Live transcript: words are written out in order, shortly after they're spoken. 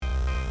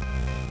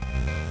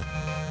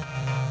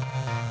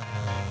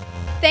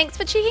Thanks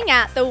for checking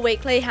out the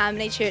weekly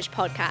Harmony Church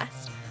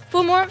podcast.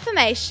 For more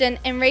information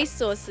and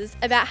resources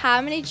about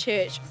Harmony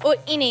Church or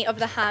any of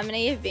the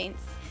Harmony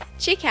events,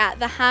 check out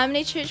the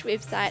Harmony Church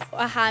website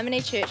or Harmony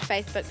Church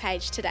Facebook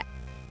page today.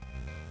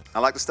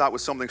 I'd like to start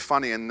with something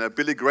funny. And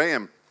Billy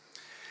Graham,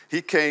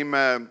 he came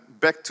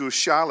back to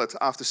Charlotte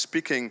after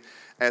speaking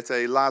at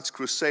a large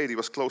crusade. He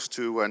was close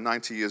to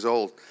 90 years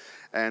old.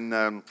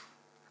 And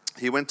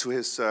he went to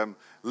his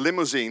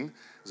limousine.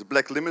 It was a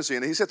black limousine.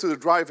 And he said to the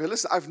driver,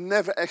 listen, I've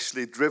never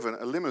actually driven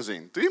a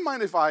limousine. Do you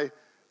mind if I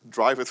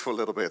drive it for a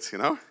little bit,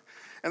 And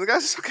the guy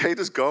says, okay,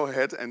 just go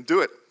ahead and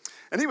do it.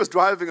 And he was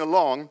driving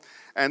along,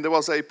 and there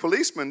was a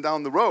policeman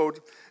down the road,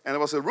 and it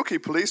was a rookie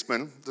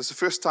policeman. This is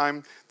the first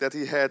time that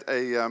he had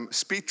a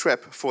speed trap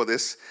for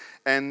this.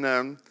 And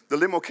the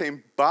limo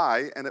came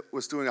by, and it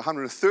was doing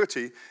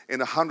 130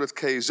 in a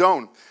 100K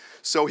zone.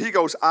 So he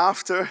goes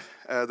after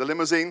the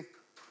limousine,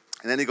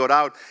 and then he got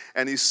out,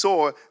 and he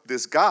saw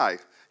this guy.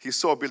 He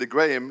saw Billy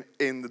Graham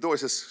in the door. He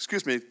says,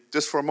 excuse me,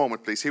 just for a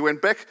moment, please. He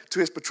went back to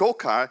his patrol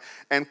car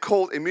and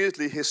called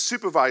immediately his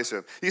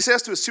supervisor. He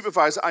says to his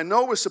supervisor, I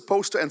know we're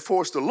supposed to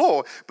enforce the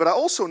law, but I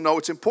also know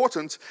it's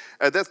important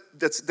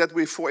that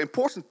we, for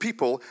important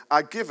people,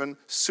 are given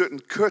certain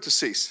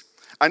courtesies.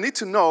 I need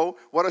to know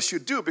what I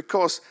should do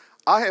because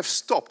I have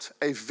stopped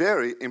a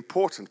very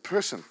important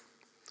person.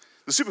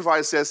 The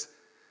supervisor says,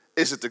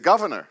 is it the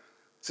governor?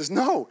 He says,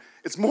 no,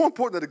 it's more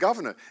important than the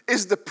governor.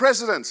 Is it the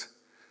president?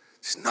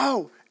 He says,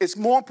 no, it's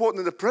more important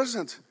than the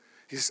president.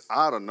 He says,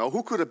 I don't know.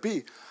 Who could it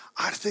be?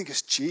 I think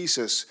it's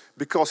Jesus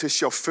because his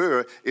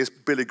chauffeur is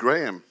Billy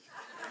Graham.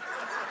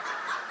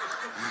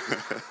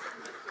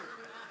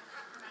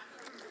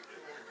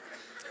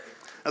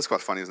 That's quite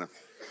funny, isn't it?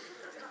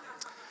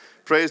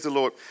 Praise the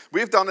Lord.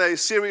 We've done a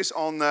series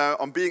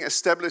on being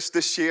established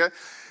this year.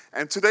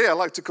 And today I'd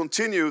like to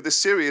continue this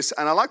series.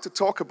 And I'd like to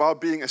talk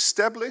about being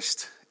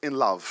established in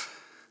love.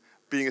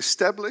 Being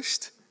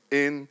established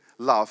in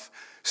love.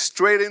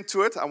 Straight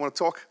into it, I want to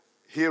talk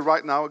here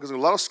right now because there's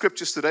a lot of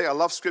scriptures today. I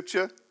love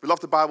scripture. We love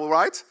the Bible,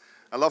 right?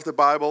 I love the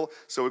Bible,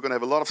 so we're going to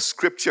have a lot of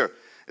scripture.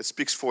 It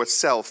speaks for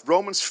itself.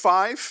 Romans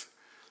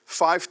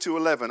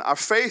 5:5-11. Our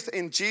faith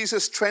in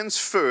Jesus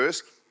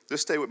transfers,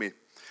 just stay with me.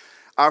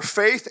 Our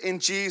faith in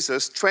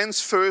Jesus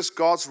transfers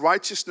God's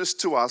righteousness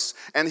to us,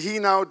 and He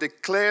now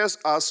declares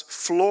us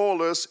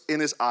flawless in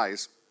His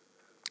eyes.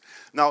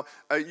 Now,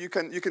 you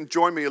can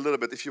join me a little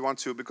bit if you want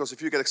to, because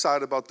if you get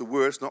excited about the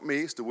words, not me,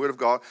 it's the word of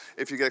God.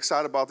 If you get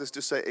excited about this,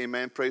 just say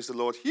amen, praise the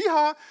Lord,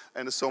 yee-haw.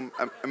 And there's some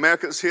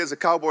Americans here, there's a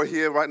cowboy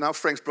here right now,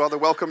 Frank's brother,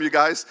 welcome you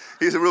guys.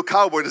 He's a real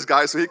cowboy, this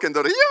guy, so he can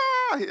do the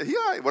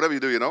yeah, whatever you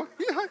do, yeah.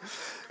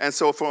 And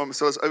so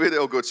it's really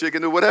all good. So you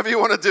can do whatever you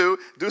want to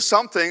do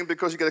something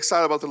because you get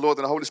excited about the Lord,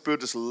 and the Holy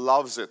Spirit just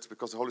loves it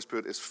because the Holy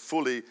Spirit is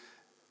fully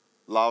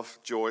love,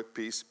 joy,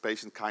 peace,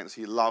 patience, kindness.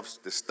 He loves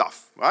this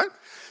stuff, right?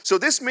 So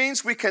this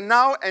means we can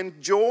now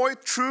enjoy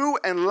true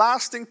and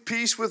lasting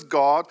peace with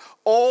God,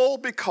 all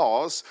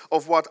because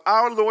of what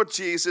our Lord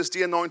Jesus,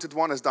 the Anointed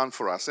One, has done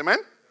for us. Amen?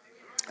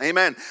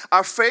 Amen.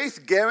 Our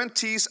faith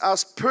guarantees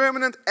us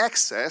permanent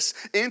access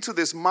into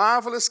this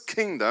marvelous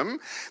kingdom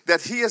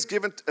that He has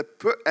given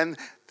and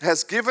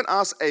has given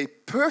us a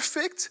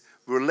perfect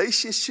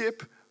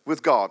relationship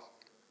with God.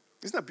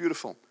 Isn't that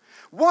beautiful?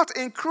 What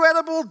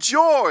incredible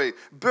joy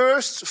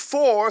bursts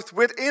forth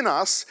within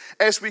us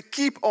as we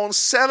keep on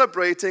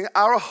celebrating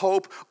our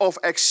hope of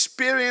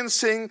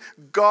experiencing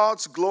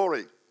God's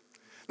glory.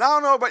 Now, I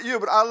don't know about you,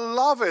 but I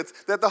love it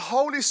that the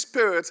Holy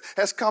Spirit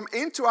has come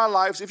into our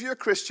lives. If you're a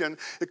Christian,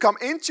 it come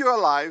into your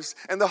lives,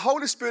 and the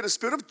Holy Spirit, the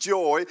Spirit of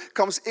joy,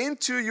 comes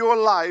into your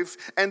life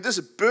and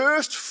just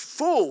bursts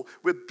full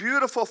with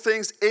beautiful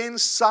things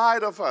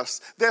inside of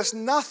us. There's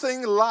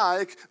nothing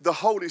like the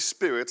Holy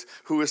Spirit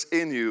who is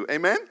in you.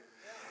 Amen?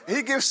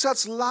 He gives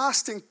such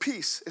lasting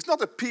peace. It's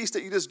not a peace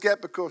that you just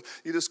get because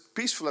you're just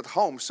peaceful at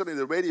home. Suddenly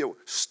the radio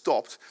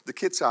stopped, the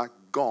kids are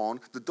gone,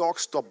 the dog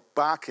stopped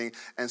barking,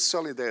 and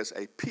suddenly there's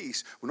a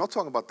peace. We're not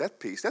talking about that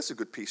peace. That's a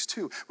good peace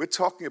too. We're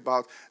talking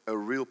about a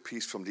real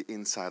peace from the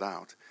inside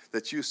out.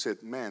 That you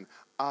said, man,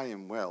 I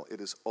am well.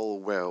 It is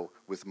all well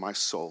with my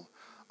soul.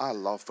 I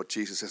love what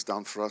Jesus has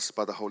done for us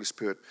by the Holy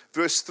Spirit.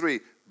 Verse 3,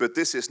 but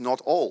this is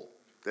not all.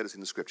 That is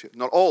in the scripture.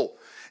 Not all.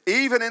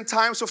 Even in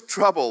times of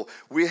trouble,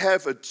 we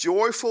have a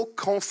joyful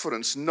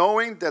confidence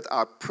knowing that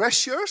our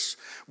pressures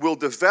will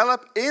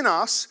develop in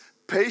us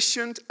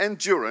patient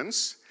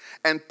endurance,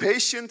 and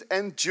patient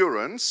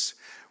endurance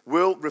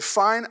will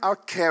refine our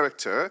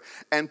character,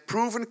 and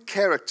proven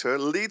character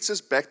leads us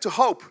back to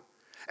hope.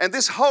 And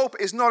this hope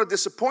is not a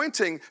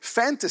disappointing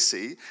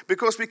fantasy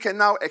because we can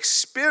now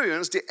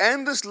experience the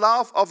endless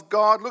love of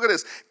God. Look at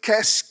this.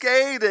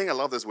 Cascading. I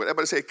love this word.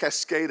 Everybody say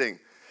cascading.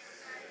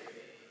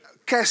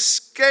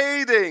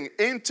 Cascading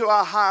into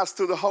our hearts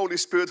through the Holy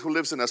Spirit who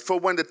lives in us. For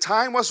when the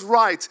time was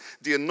right,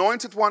 the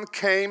Anointed One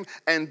came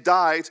and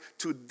died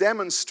to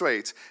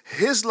demonstrate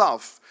His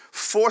love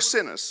for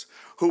sinners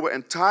who were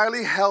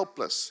entirely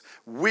helpless,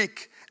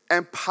 weak,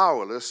 and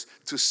powerless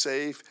to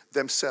save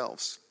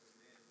themselves.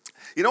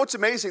 You know, it's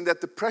amazing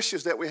that the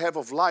pressures that we have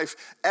of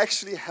life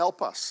actually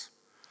help us.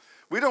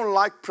 We don't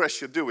like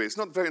pressure, do we? It's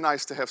not very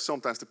nice to have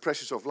sometimes the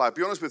pressures of life.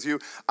 Be honest with you,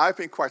 I've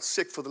been quite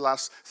sick for the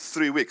last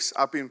 3 weeks.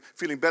 I've been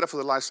feeling better for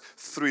the last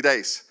 3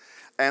 days.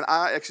 And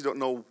I actually don't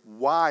know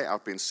why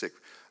I've been sick.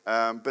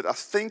 But I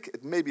think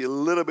it may be a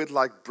little bit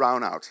like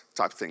brownout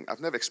type thing. I've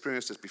never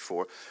experienced this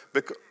before.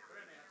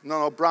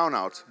 No,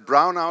 brownout.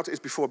 Brownout is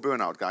before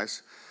burnout,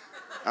 guys.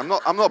 I'm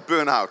not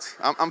burnt out.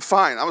 I'm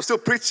fine. I'm still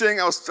preaching.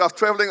 I was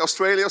traveling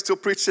Australia, still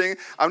preaching.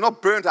 I'm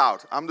not burnt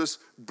out. I'm just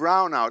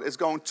brown out. It's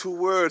going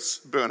towards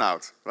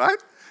burnout, right?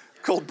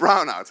 Called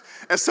brownout.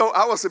 And so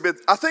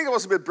I think I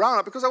was a bit brown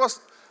out because I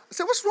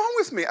said, what's wrong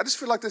with me? I just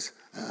feel like this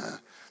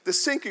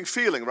sinking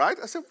feeling, right?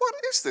 I said, what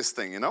is this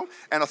thing, And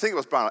I think it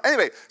was brown out.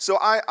 Anyway, so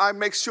I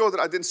make sure that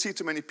I didn't see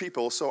too many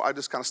people, so I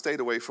just kind of stayed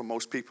away from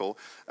most people,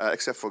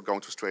 except for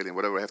going to Australia and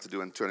whatever I have to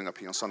do and turning up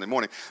here on Sunday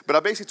morning. But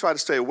I basically try to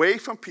stay away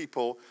from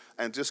people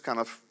and just kind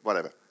of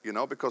whatever,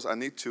 because I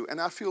need to. And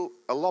I feel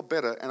a lot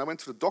better. And I went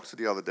to the doctor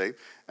the other day,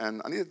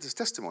 and I needed this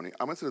testimony.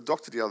 I went to the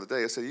doctor the other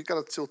day. I said, you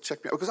got to still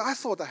check me out. Because I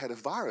thought I had a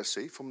virus,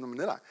 see, from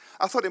Manila.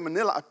 I thought in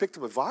Manila I picked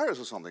up a virus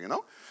or something,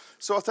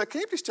 So I thought,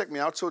 can you please check me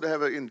out? So they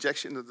have an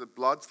injection into the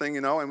blood thing,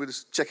 and we're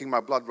just checking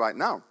my blood right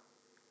now.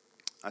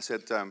 I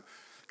said, can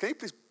you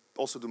please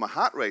also do my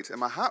heart rate? And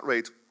my heart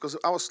rate, because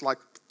I was like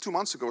 2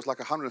 months ago, was like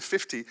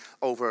 150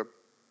 over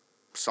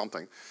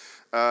something.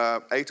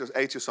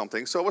 8 or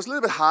something. So it was a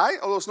little bit high,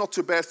 although it's not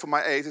too bad for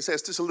my age. It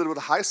says just a little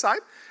bit high side.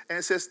 And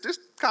it says,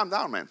 just calm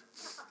down, man.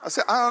 I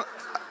said,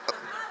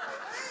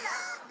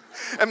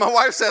 and my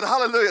wife said,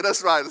 hallelujah,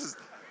 that's right.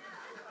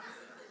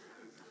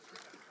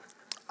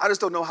 I just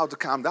don't know how to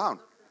calm down.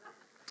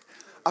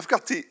 I've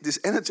got this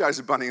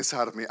Energizer bunny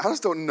inside of me. I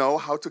just don't know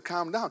how to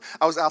calm down.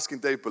 I was asking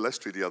Dave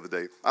Balestri the other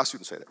day. I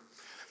shouldn't say that.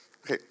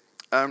 Okay.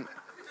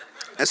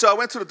 And so I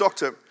went to the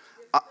doctor.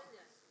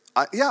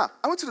 I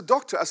went to the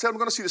doctor. I said, I'm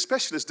going to see the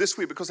specialist this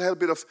week because I had a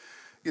bit of,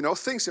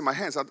 things in my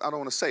hands. I don't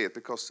want to say it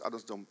because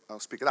I'll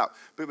speak it out.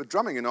 But with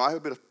drumming, I had a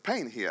bit of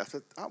pain here. I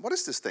thought, what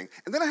is this thing?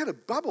 And then I had a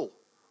bubble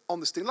on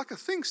this thing, like a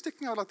thing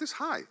sticking out like this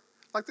high.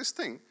 Like this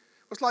thing.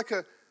 It was like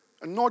a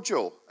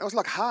nodule. It was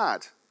like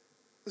hard.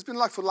 It's been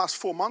like for the last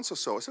 4 months or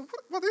so. I said,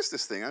 what is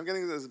this thing? I'm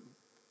getting this,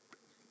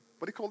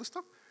 what do you call this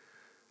stuff?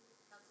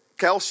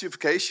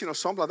 Calcification or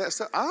something like that.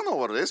 So I don't know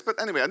what it is, but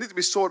anyway, I need to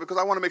be sorted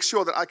because I want to make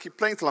sure that I keep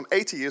playing till I'm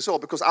 80 years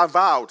old because I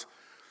vowed,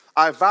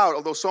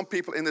 although some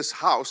people in this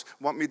house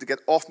want me to get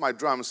off my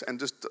drums and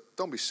just,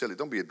 don't be silly,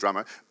 don't be a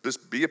drummer,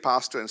 just be a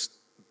pastor and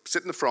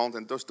sit in the front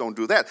and just don't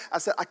do that. I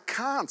said, I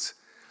can't.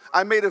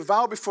 I made a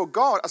vow before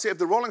God. I said, if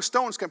the Rolling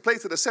Stones can play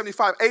till they're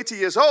 75, 80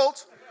 years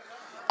old,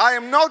 I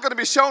am not going to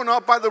be shown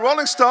up by the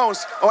Rolling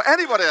Stones or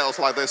anybody else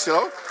like this,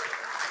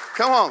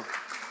 Come on.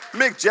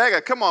 Mick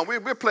Jagger, come on,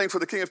 we're playing for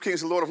the King of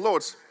Kings and Lord of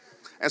Lords.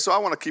 And so I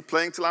want to keep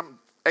playing till I'm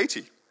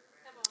 80.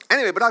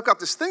 Anyway, but I've got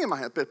this thing in my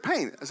head, a bit of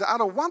pain. I said, I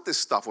don't want this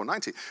stuff or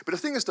 90. But the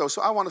thing is, though,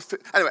 so I want to...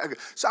 Anyway, okay.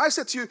 So I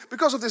said to you,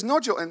 because of this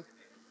nodule, and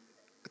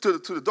to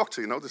the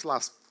doctor, this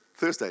last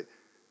Thursday,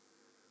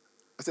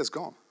 I said, it's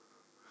gone.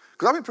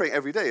 Because I've been praying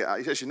every day.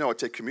 As you know, I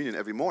take communion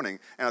every morning,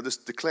 and I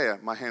just declare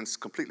my hands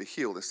completely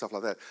healed and stuff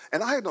like that.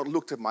 And I had not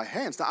looked at my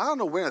hands. Now, I don't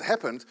know when it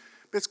happened,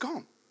 but it's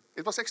gone.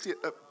 It was actually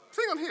a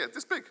thing on here,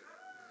 this big.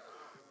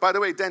 By the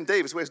way, Dan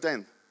Davis, where's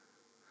Dan?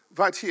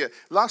 Right here.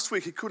 Last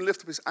week, he couldn't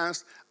lift up his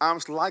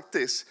arms like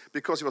this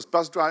because he was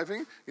bus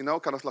driving,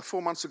 kind of like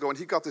 4 months ago, and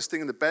he got this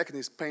thing in the back and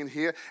his pain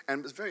here,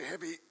 and it's very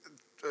heavy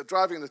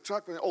driving in the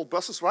truck, old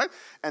buses, right?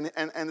 And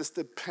it's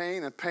the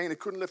pain. He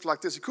couldn't lift like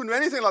this. He couldn't do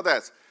anything like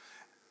that.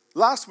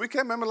 Last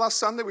weekend, remember last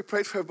Sunday, we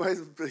prayed for everybody,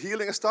 the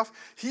healing and stuff.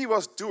 He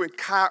was doing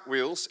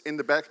cartwheels in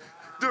the back,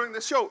 doing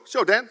this. Show,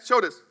 Dan,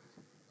 show this.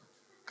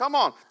 Come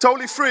on,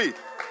 totally free.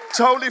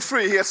 Totally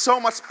free. He had so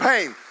much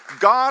pain.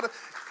 God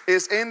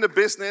is in the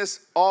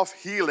business of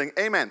healing.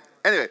 Amen.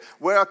 Anyway,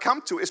 where I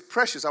come to is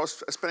precious. I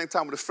was spending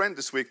time with a friend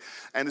this week,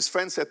 and his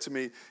friend said to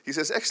me, he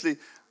says, actually,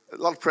 a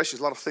lot of precious,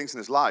 a lot of things in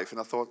his life.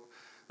 And I thought,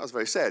 that was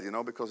very sad,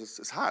 because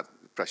it's hard,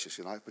 precious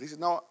in life. But he said,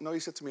 no, he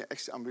said to me,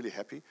 actually, I'm really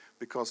happy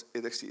because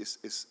it actually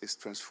is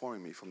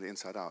transforming me from the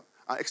inside out.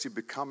 I'm actually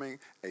becoming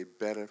a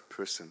better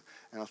person.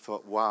 And I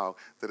thought, wow,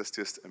 that is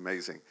just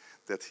amazing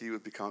that he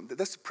would become,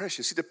 that's the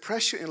pressure. See, the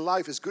pressure in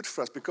life is good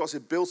for us because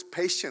it builds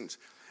patience.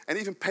 And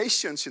even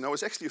patience,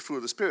 is actually a fruit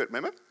of the Spirit,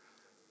 remember?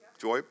 Yeah.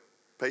 Joy,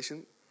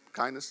 patience,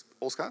 kindness,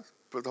 all kinds.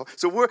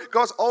 So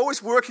God's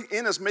always working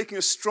in us, making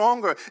us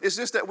stronger. It's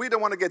just that we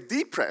don't want to get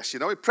depressed,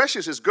 Pressure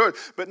is good,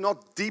 but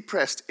not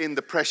depressed in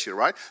the pressure,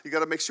 right? You got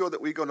to make sure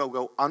that we're going to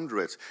go under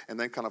it and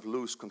then kind of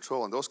lose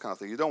control and those kind of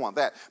things. You don't want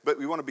that. But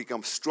we want to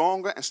become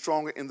stronger and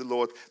stronger in the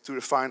Lord to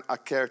refine our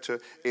character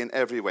in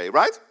every way,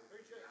 right?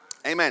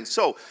 Amen.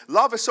 So,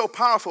 love is so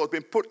powerful. It's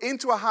been put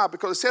into our heart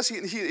because it says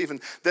here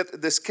even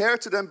that this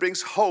character then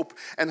brings hope.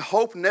 And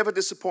hope never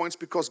disappoints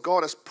because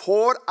God has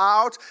poured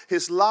out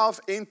His love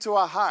into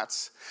our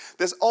hearts.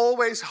 There's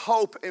always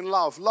hope in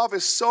love. Love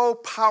is so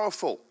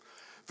powerful.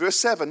 Verse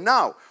 7.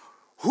 Now,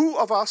 who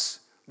of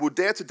us would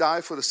dare to die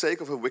for the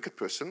sake of a wicked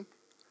person?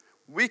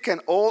 We can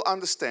all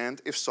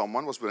understand if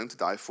someone was willing to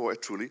die for a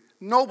truly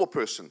noble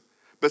person.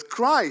 But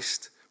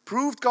Christ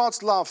proved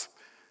God's love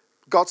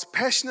God's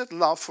passionate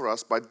love for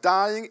us by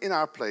dying in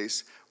our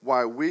place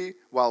while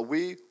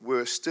we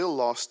were still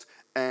lost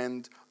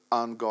and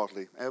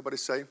ungodly. Everybody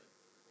say,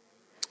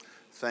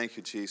 thank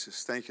you,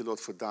 Jesus. Thank you, Lord,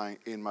 for dying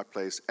in my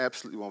place.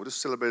 Absolutely wonderful. We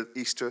just celebrated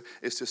Easter.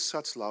 It's just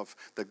such love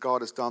that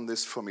God has done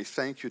this for me.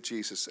 Thank you,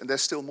 Jesus. And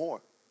there's still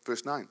more.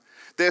 Verse 9.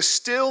 There's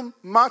still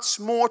much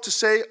more to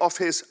say of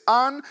his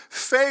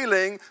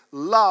unfailing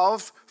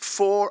love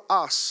for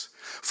us.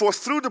 For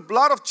through the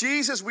blood of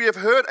Jesus, we have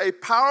heard a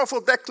powerful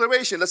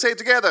declaration. Let's say it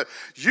together.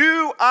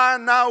 You are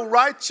now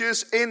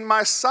righteous in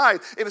my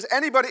sight. If there's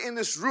anybody in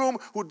this room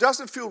who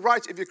doesn't feel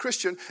right, if you're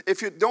Christian,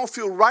 if you don't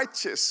feel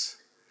righteous,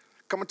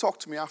 come and talk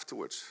to me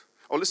afterwards.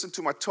 Or listen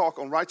to my talk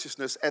on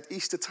righteousness at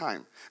Easter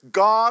time.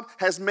 God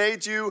has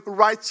made you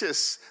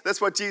righteous.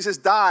 That's why Jesus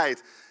died.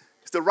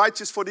 It's the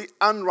righteous for the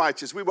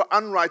unrighteous. We were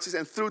unrighteous,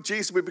 and through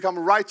Jesus we become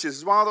righteous.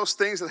 It's one of those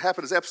things that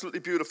happen. It's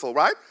absolutely beautiful,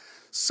 right?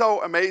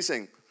 So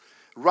amazing.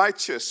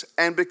 Righteous.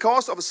 And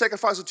because of the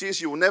sacrifice of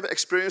Jesus, you will never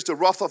experience the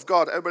wrath of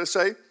God. Everybody say?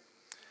 Amen.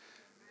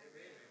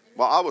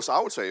 Well, I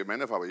would say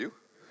amen if I were you.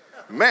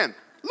 Amen.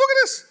 Look at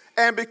this.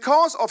 And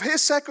because of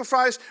his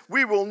sacrifice,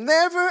 we will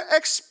never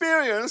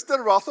experience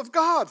the wrath of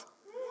God.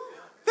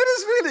 That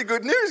is really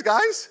good news,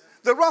 guys.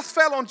 The wrath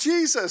fell on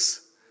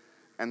Jesus.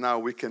 And now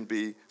we can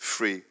be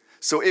free.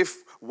 So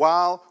if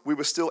while we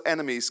were still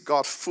enemies,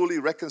 God fully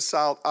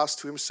reconciled us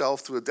to himself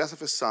through the death of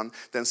his son,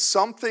 then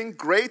something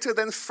greater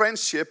than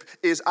friendship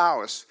is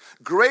ours.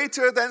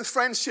 Greater than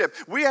friendship.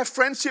 We have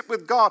friendship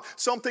with God.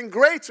 Something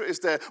greater is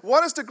there.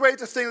 What is the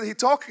greater thing that he's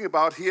talking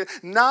about here?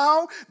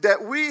 Now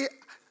that we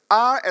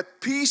are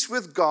at peace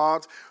with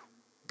God,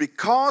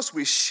 because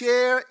we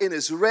share in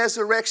his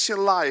resurrection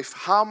life,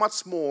 how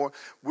much more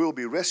will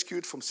be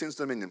rescued from sin's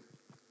dominion?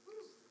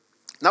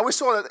 Now we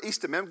saw that at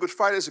Easter, man. Good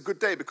Friday is a good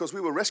day because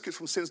we were rescued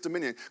from sin's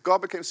dominion.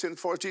 God became sin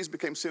for us. Jesus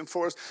became sin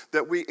for us,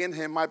 that we in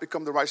him might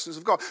become the righteousness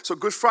of God. So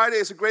Good Friday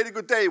is a great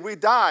good day. We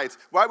died.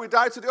 Why? We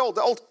died to the old.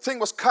 The old thing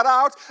was cut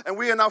out and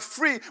we are now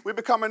free. We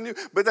become a new.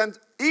 But then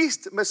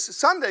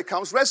Sunday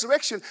comes,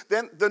 resurrection,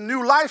 then the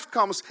new life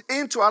comes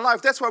into our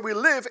life. That's why we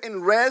live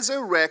in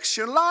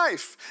resurrection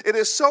life. It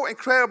is so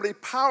incredibly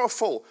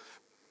powerful.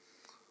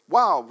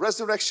 Wow,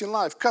 resurrection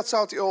life cuts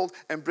out the old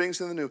and brings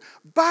in the new.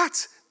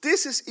 But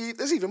there's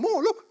even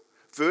more. Look,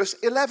 verse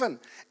 11.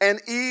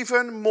 And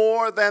even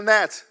more than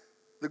that,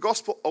 the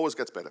gospel always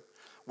gets better.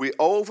 We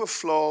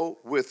overflow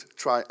with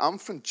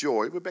triumphant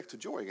joy. We're back to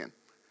joy again.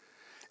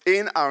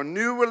 In our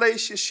new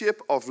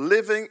relationship of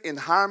living in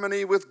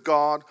harmony with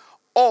God,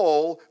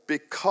 all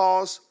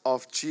because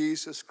of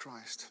Jesus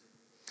Christ.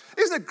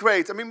 Isn't it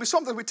great? I mean,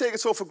 sometimes we take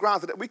it so for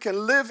granted that we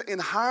can live in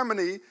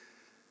harmony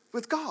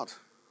with God.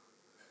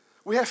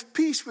 We have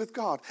peace with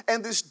God.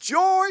 And this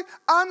joy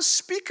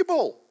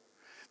unspeakable.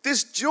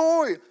 This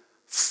joy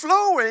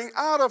flowing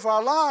out of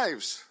our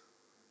lives.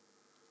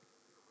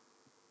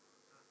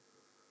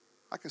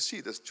 I can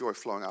see this joy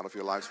flowing out of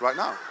your lives right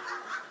now.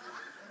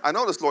 I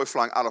know there's joy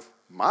flowing out of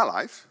my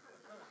life.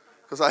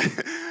 Because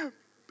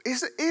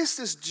is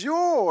this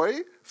joy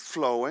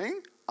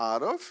flowing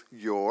out of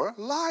your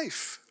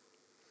life?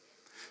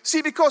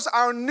 See, because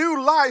our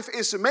new life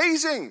is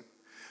amazing.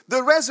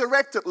 The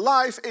resurrected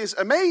life is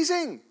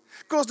amazing.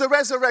 Because the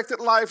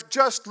resurrected life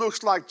just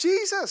looks like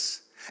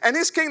Jesus. And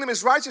his kingdom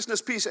is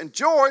righteousness, peace, and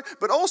joy,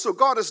 but also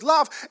God is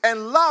love,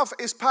 and love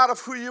is part of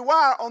who you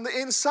are on the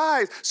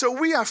inside. So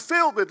we are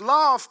filled with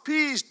love,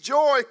 peace,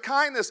 joy,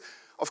 kindness.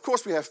 Of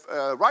course, we have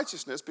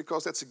righteousness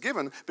because that's a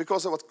given,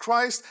 because of what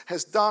Christ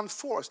has done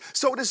for us.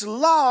 So this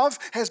love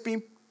has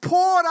been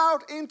poured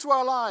out into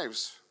our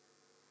lives.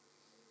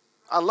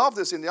 I love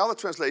this in the other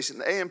translation,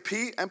 the AMP,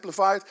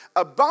 Amplified,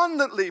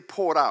 abundantly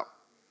poured out.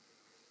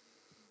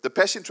 The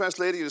Passion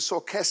Translator, you saw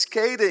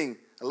cascading,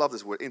 I love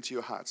this word, into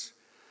your hearts.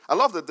 I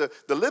love that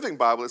the Living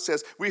Bible, it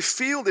says, we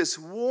feel this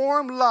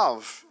warm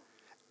love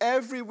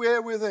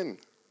everywhere within.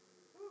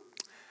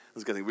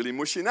 It's getting really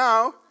mushy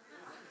now.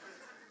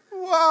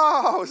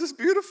 Wow, this is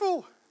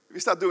beautiful. If you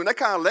start doing that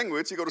kind of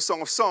language, you go to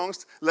Song of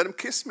Songs, let him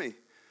kiss me.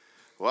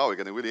 Wow, we're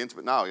getting really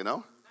intimate now, you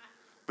know.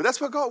 But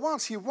that's what God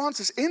wants. He wants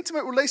this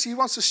intimate relation. He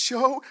wants to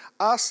show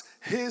us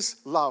his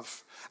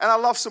love. And I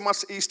love so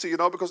much Easter, you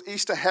know, because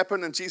Easter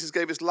happened and Jesus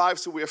gave his life,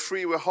 so we're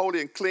free, we're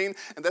holy and clean.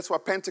 And that's why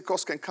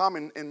Pentecost can come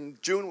in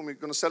June when we're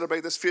going to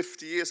celebrate this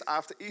 50 years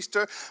after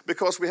Easter,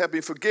 because we have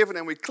been forgiven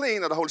and we're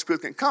clean, and the Holy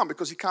Spirit can come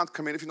because he can't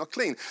come in if you're not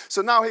clean.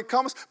 So now he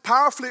comes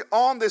powerfully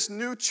on this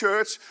new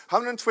church,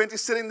 120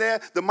 sitting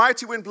there, the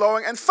mighty wind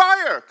blowing, and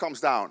fire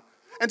comes down.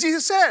 And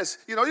Jesus says,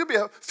 you know, you'll be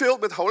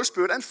filled with Holy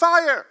Spirit and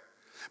fire.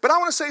 But I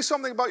want to say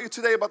something about you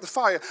today about the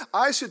fire.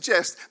 I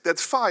suggest that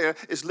fire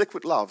is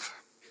liquid love.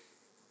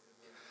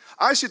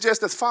 I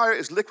suggest that fire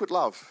is liquid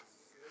love.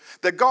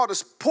 That God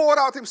has poured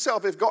out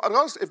himself. If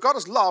God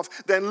is love,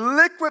 then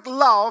liquid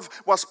love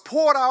was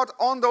poured out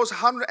on those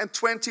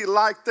 120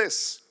 like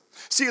this.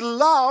 See,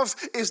 love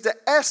is the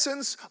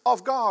essence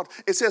of God.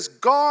 It says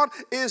God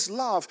is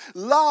love.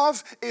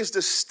 Love is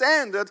the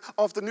standard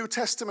of the New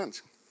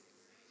Testament.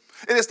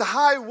 It is the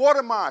high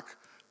watermark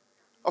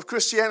of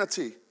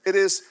Christianity. It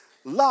is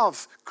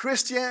love.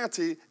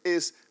 Christianity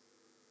is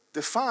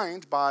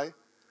defined by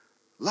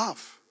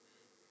love.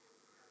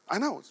 I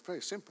know, it's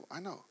very simple, I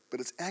know. But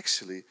it's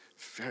actually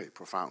very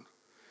profound.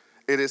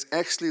 It is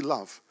actually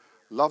love.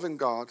 Loving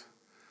God,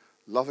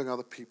 loving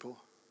other people,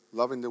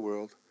 loving the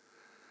world,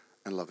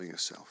 and loving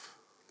yourself.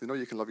 Do you know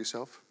you can love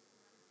yourself?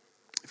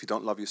 If you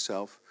don't love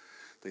yourself,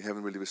 then you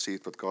haven't really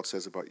received what God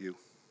says about you.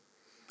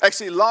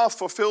 Actually, love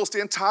fulfills the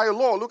entire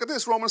law. Look at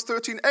this, Romans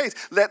 13:8.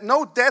 Let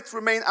no debt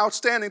remain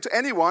outstanding to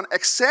anyone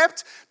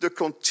except the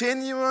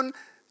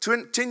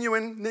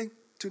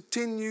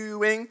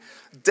continuing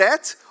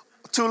debt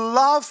to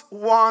love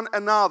one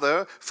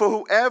another, for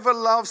whoever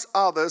loves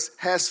others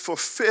has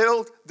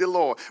fulfilled the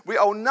law. We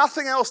owe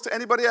nothing else to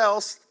anybody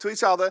else, to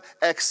each other,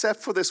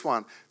 except for this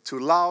one, to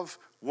love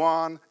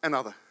one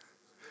another.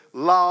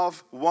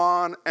 Love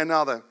one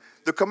another.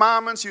 The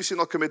commandments, you shall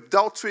not commit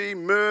adultery,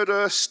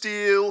 murder,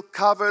 steal,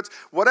 covet,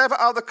 whatever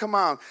other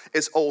command,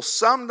 it's all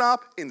summed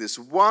up in this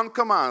one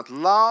command.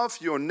 Love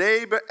your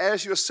neighbor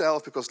as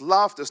yourself, because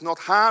love does not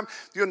harm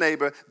your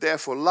neighbor.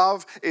 Therefore,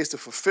 love is the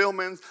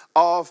fulfillment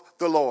of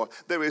the law.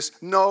 There is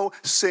no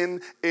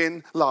sin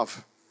in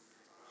love.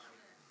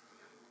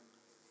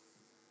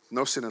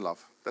 No sin in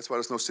love. That's why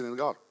there's no sin in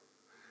God.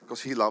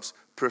 Because he loves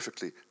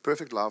perfectly.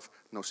 Perfect love,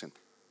 no sin.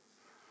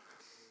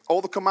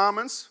 All the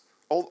commandments,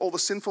 all the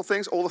sinful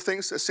things, all the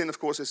things. Sin, of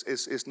course,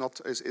 is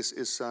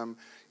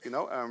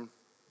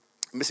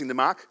missing the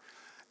mark.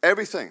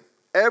 Everything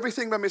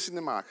by missing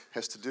the mark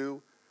has to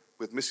do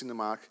with missing the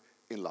mark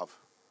in love.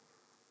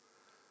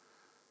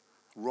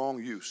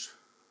 Wrong use,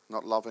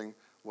 not loving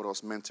what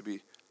was meant to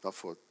be loved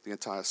for. The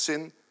entire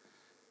sin,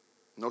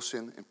 no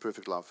sin in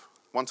perfect love.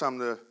 One time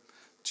the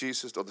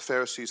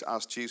Pharisees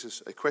asked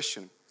Jesus a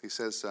question. He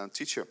says,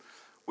 "Teacher,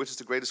 which is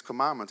the greatest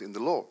commandment in the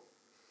law?"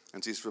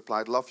 And Jesus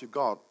replied, "Love your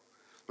God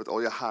with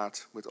all your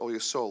heart, with all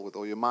your soul, with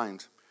all your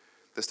mind."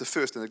 That's the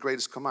first and the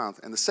greatest command.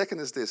 And the second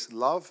is this: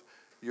 love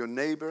your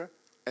neighbor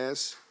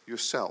as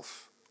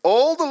yourself.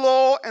 All the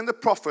law and the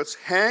prophets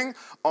hang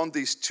on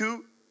these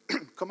two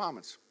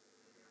commandments.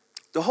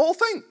 The whole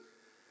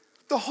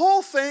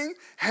thing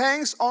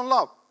hangs on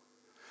love.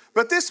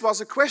 But this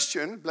was a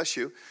question, bless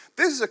you,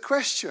 this is a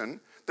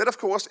question that, of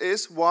course,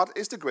 is what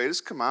is the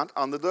greatest command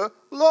under the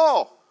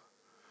law?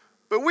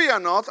 But we are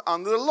not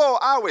under the law,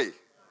 are we?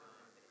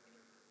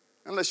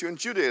 Unless you're in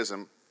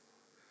Judaism.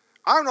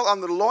 I'm not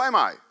under the law, am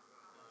I?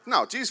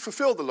 No, Jesus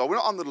fulfilled the law. We're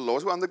not under the law,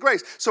 we're under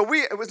grace. So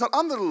it's not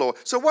under the law.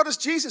 So what does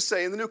Jesus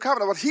say in the new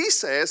covenant? What he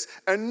says,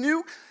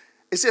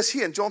 it says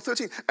here in John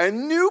 13, a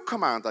new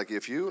command I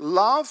give you,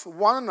 love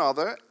one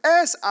another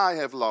as I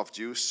have loved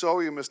you, so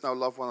you must now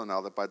love one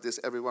another. By this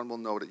everyone will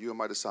know that you are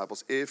my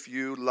disciples, if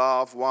you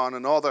love one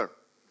another.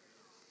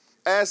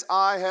 As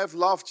I have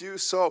loved you,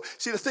 so.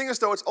 See, the thing is,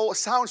 though, it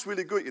sounds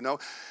really good, you know.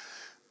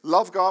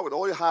 Love God with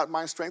all your heart,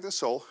 mind, strength, and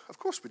soul. Of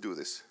course we do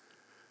this.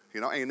 You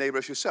know, and your neighbor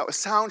as yourself. It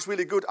sounds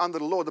really good under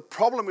the law. The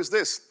problem is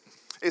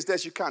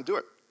that you can't do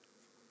it.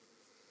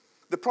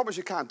 The problem is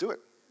you can't do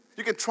it.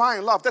 You can try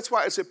and love. That's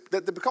why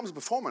that becomes a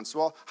performance.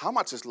 Well, how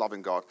much is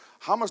loving God?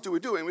 How much do we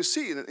do? And we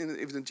see,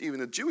 even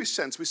in a Jewish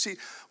sense, we see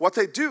what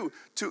they do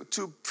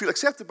to feel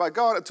accepted by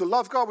God and to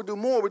love God. We do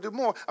more.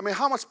 I mean,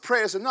 how much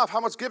prayer is enough? How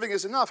much giving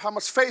is enough? How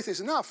much faith is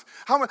enough?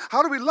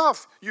 How do we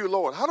love you,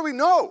 Lord? How do we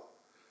know?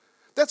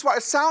 That's why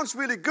it sounds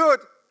really good,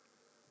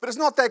 but it's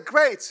not that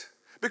great.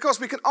 Because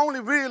we can only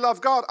really love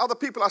God, other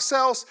people,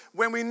 ourselves,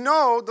 when we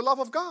know the love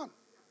of God.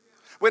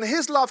 When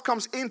his love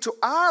comes into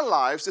our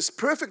lives, this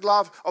perfect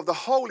love of the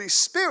Holy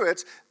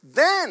Spirit,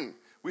 then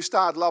we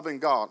start loving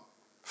God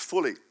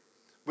fully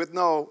with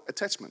no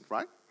attachment,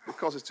 right?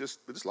 Because we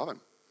just love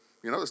him.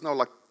 You know, there's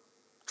no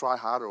try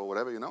harder or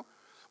whatever, you know.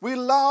 We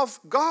love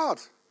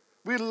God.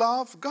 We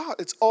love God.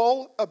 It's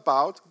all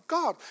about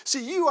God.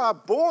 See, you are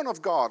born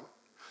of God.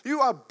 You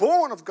are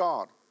born of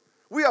God.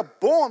 We are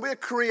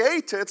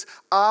created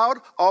out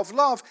of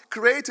love,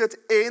 created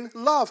in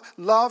love.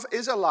 Love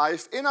is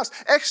alive in us.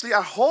 Actually,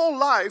 our whole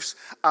lives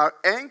are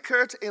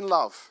anchored in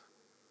love.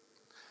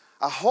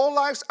 Our whole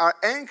lives are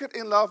anchored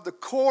in love. The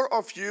core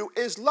of you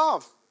is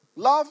love.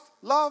 Love,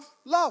 love,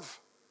 love.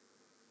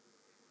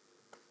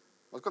 I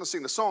was going to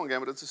sing the song again,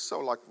 but it's just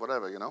so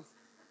whatever, you know.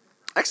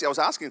 Actually, I was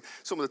asking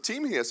some of the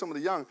team here, some of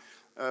the young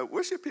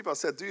worship people. I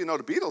said, do you know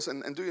the Beatles?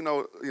 And do you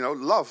know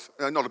Love?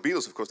 Not the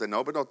Beatles, of course, they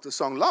know, but not the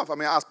song Love. I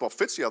mean, I asked Bob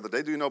Fitz the other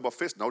day, do you know Bob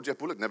Fitz? No, Jeff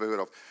Bullock, never heard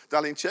of.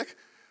 Darlene Zschech,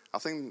 I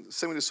think,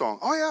 sing me the song.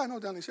 Oh, yeah, I know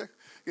Darlene Zschech.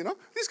 You know,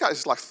 these guys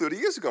is 30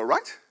 years ago,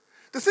 right?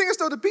 The thing is,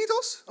 though, the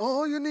Beatles,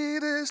 all you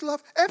need is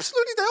love.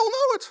 Absolutely, they all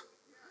know it.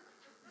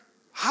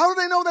 How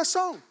do they know that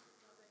song?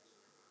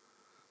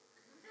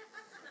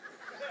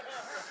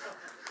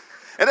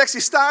 It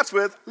actually starts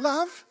with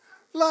love,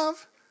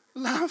 love,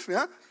 love,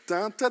 yeah?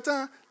 Dun, dun,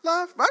 dun,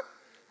 love, right?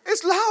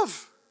 It's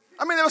love.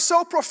 I mean, it was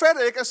so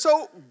prophetic and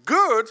so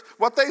good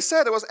what they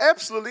said. It was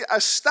absolutely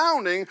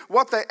astounding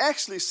what they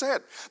actually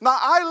said. Now,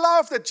 I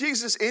love that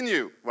Jesus is in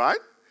you, right?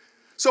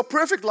 So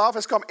perfect love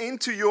has come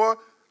into your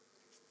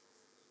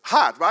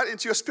heart, right?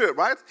 Into your spirit,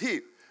 right?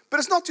 But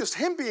it's not just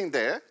him being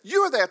there.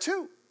 You're there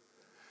too.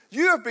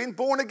 You have been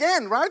born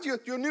again, right?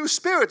 Your new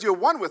spirit, you're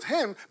one with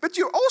him, but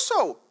you're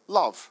also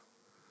love.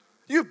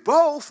 You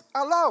both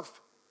are love.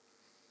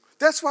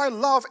 That's why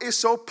love is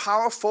so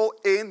powerful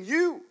in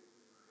you.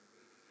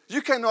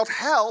 You cannot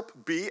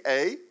help be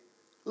a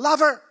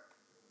lover.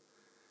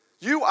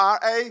 You are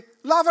a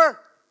lover.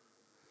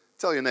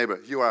 Tell your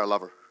neighbor, you are a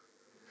lover.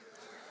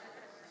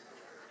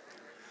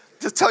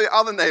 Just tell your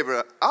other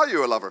neighbor, are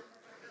you a lover?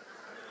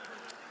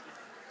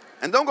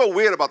 And don't go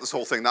weird about this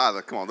whole thing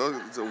neither. Come on,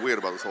 don't go weird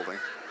about this whole thing.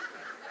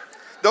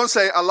 Don't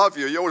say, I love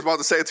you. You always want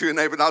to say it to your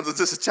neighbor. Now there's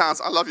just a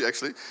chance. I love you,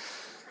 actually.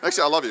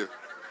 Actually, I love you.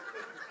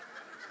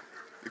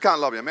 You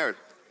can't love me. I'm married.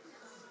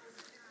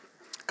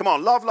 Come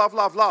on, love, love,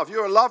 love, love.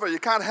 You're a lover. You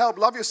can't help.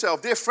 Love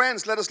yourself. Dear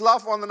friends, let us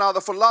love one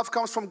another, for love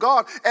comes from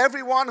God.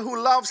 Everyone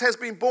who loves has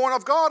been born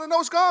of God and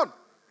knows God.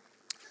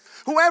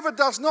 Whoever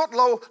does not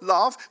know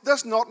love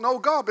does not know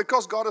God,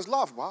 because God is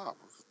love. Wow.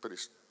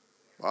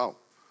 Wow.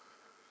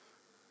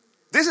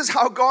 This is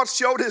how God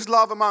showed his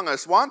love among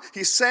us. One,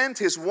 he sent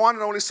his one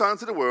and only Son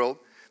into the world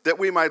that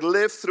we might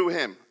live through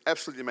him.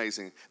 Absolutely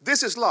amazing.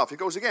 This is love. He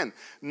goes again.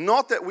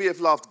 Not that we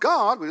have loved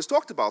God, we just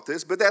talked about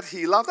this, but that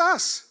he loved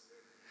us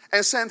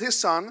and sent his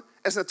Son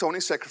as an atoning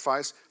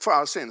sacrifice for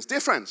our sins. Dear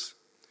friends,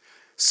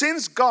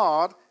 since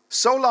God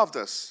so loved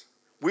us,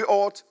 we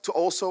ought to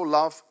also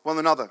love one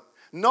another.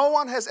 No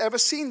one has ever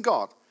seen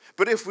God,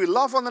 but if we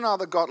love one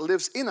another, God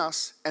lives in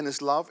us and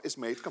his love is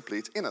made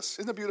complete in us.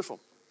 Isn't that beautiful?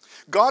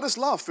 God is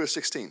love, verse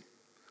 16.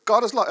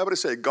 God is love. Everybody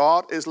say,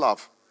 God is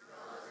love.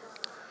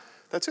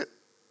 That's it.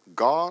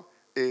 God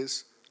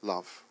is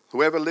love.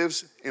 Whoever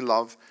lives in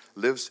love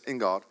lives in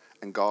God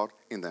and God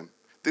in them.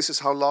 This is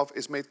how love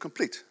is made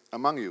complete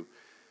among you,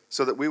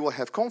 so that we will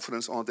have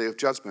confidence on the day of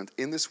judgment.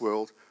 In this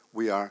world,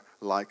 we are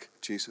like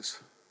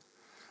Jesus.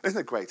 Isn't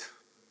that great?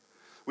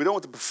 We don't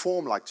want to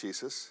perform like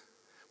Jesus.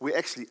 We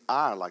actually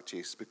are like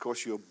Jesus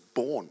because you're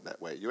born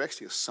that way. You're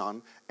actually a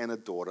son and a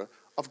daughter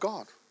of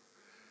God.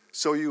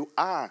 So you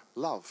are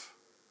love.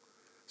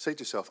 Say to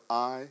yourself,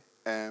 I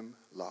am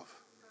love.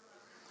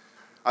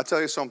 I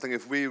tell you something,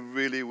 if we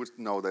really would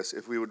know this,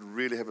 if we would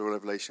really have a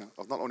revelation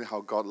of not only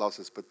how God loves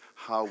us, but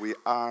how we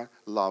are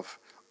love,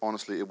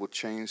 honestly, it would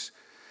change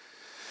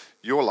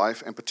your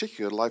life, and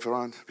particularly the life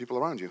around people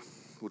around you.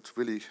 Would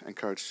really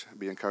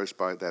be encouraged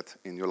by that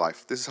in your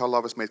life. This is how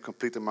love is made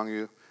complete among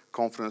you.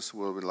 Confidence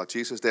will be like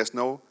Jesus. There's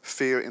no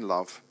fear in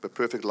love, but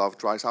perfect love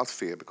drives out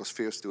fear, because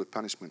fear is to do with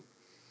punishment.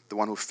 The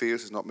one who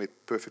fears is not made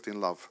perfect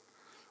in love.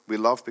 We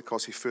love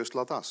because he first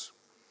loved us.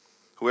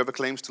 Whoever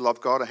claims to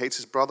love God and hates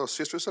his brother or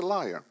sister is a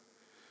liar.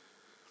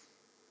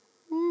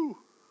 Woo.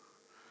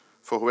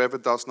 For whoever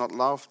does not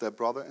love their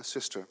brother and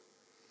sister,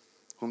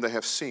 whom they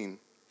have seen,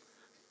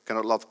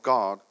 cannot love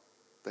God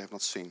they have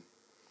not seen.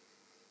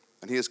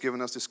 And he has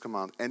given us this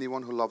command.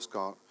 Anyone who loves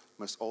God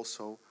must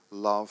also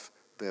love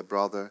their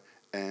brother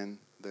and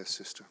their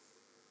sister.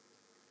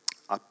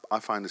 I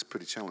find this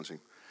pretty challenging.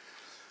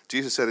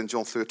 Jesus said in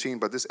John 13,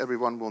 "By this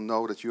everyone will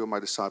know that you are my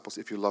disciples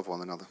if you love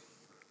one another."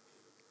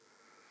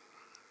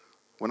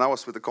 When I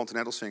was with the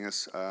Continental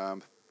Singers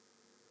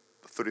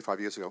 35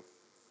 years ago,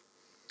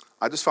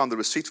 I just found the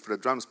receipt for the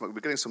drums. We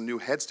were getting some new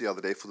heads the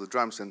other day for the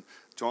drums, and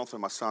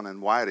Jonathan, my son,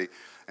 and Wiley,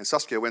 and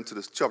Saskia went to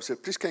the shop and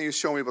said, "Please, can you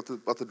show me what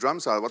the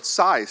drums are, what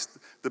size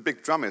the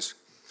big drum is?"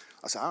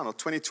 I said, "I don't know,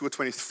 22 or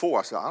 24.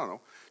 I said, "I don't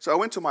know." So I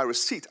went to my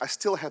receipt. I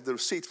still have the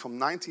receipt from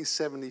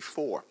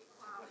 1974.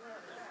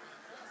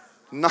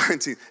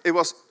 19. It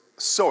was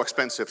so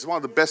expensive. It's one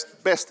of the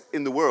best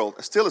in the world.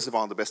 It still is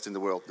one of the best in the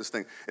world, this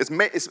thing. It's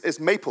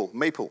maple.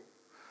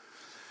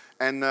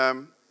 And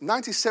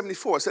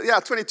 1974, I said, yeah,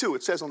 22.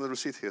 It says on the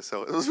receipt here.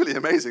 So it was really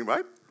amazing,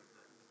 right?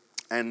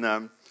 And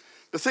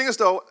the thing is,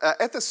 though,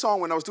 at that song,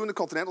 when I was doing the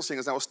Continental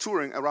Singers, I was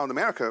touring around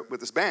America with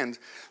this band,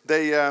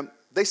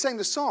 they sang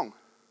this song.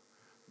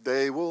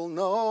 They will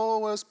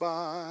know us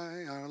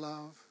by our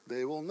love.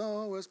 They will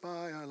know us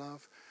by our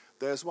love.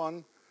 There's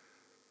one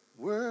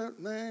word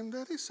name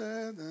that he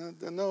said,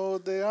 they know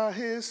they are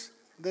his.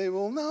 They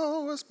will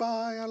know us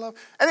by our love.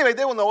 Anyway,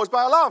 they will know us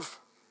by our love.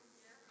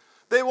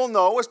 They will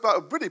know us by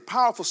a pretty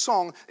powerful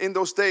song in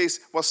those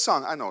days was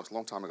sung. I know, it's a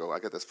long time ago. I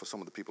get this for some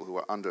of the people who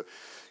are under,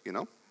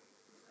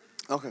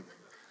 Okay.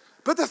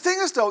 But the thing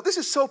is, though, this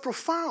is so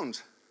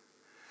profound.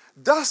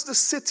 Does the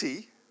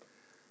city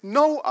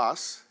know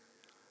us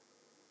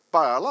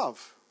by our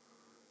love?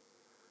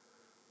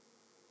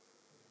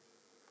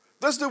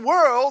 Does the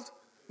world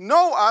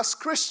know us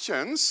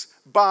Christians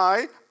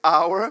by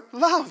our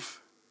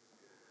love?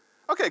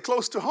 Okay,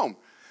 close to home.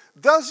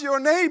 Does your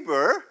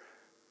neighbor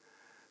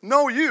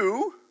know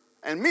you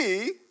and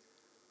me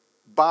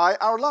by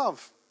our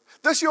love?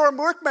 Does your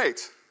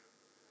workmate?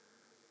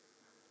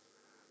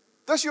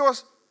 Does your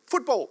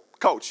football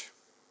coach?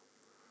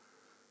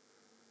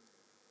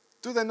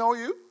 Do they know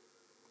you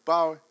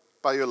by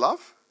your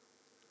love?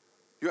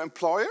 Your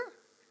employer?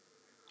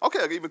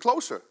 Okay, even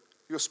closer.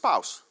 Your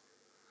spouse.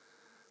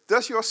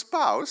 Does your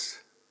spouse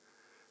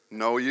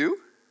know you?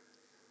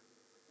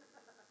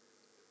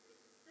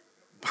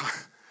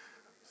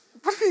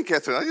 What do you mean,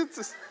 Catherine?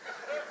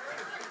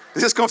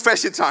 This is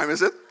confession time,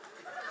 is it?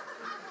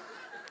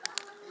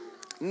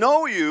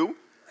 Know you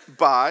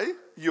by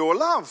your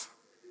love.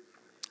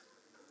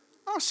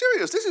 I'm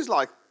serious. This is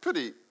like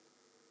pretty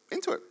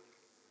into it.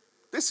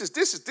 This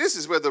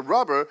is where the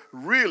rubber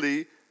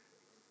really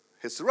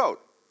hits the road,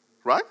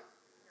 right?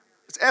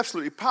 It's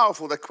absolutely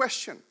powerful, that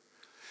question.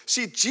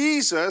 See,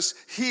 Jesus,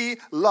 he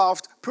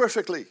loved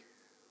perfectly.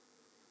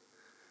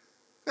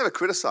 Never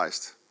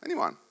criticized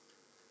anyone.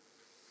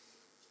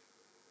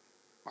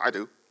 I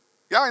do.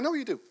 Yeah, I know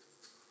you do.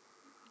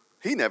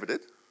 He never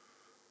did.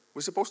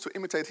 We're supposed to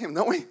imitate him,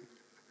 don't we?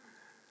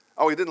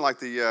 Oh, he didn't like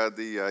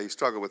he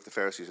struggled with the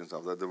Pharisees and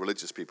stuff, the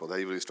religious people.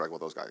 They really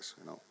struggled with those guys,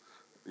 you know.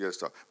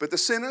 But the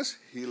sinners,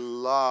 he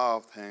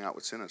loved hanging out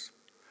with sinners.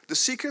 The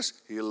seekers,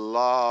 he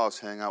loves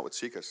hanging out with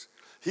seekers.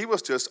 He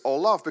was just all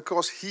love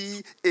because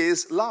he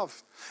is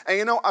love. And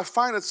you know, I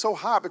find it so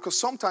hard because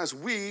sometimes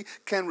we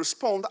can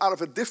respond out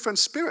of a different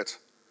spirit.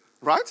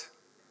 Right?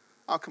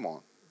 Oh, come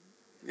on.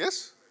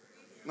 Yes?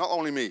 Not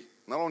only me.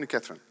 Not only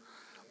Catherine.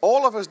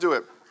 All of us do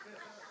it.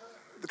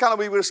 The kind of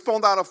we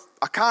respond out of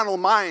a carnal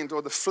mind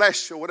or the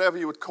flesh or whatever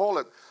you would call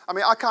it. I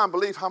mean, I can't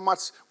believe how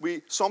much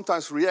we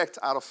sometimes react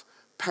out of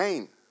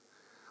pain.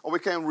 Or we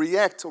can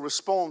react or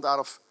respond out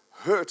of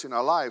hurt in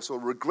our lives or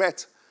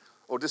regret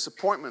or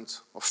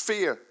disappointment or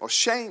fear or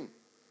shame.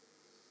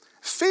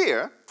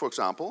 Fear, for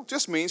example,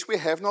 just means we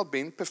have not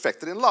been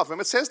perfected in love. And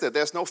it says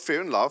there's no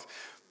fear in love.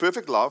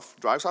 Perfect love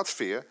drives out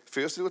fear.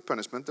 Fear is to do with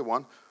punishment. The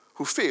one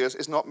who fears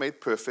is not made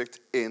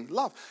perfect in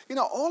love. You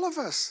know, all of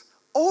us,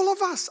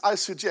 I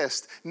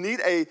suggest, need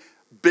a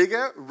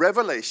bigger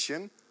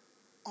revelation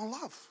on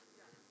love.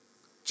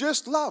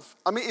 Just love.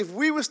 I mean, if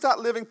we would start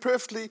living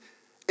perfectly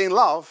in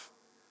love,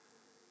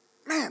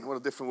 man, what a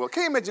different world.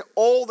 Can you imagine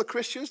all the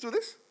Christians do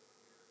this?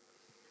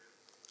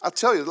 I'll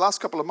tell you, the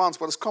last couple of months,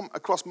 what has come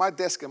across my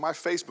desk and my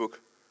Facebook,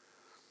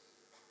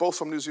 both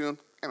from New Zealand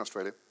and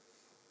Australia.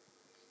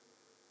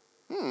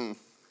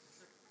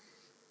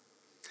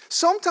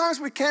 Sometimes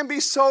we can be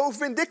so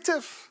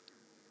vindictive.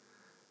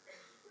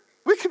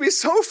 We can be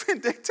so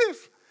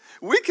vindictive.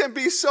 We can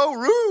be so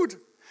rude.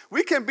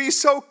 We can be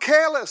so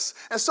careless.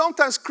 And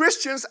sometimes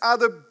Christians are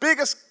the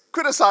biggest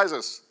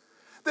criticizers.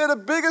 They're the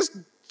biggest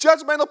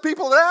judgmental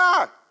people there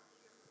are.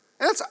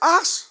 And it's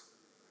us.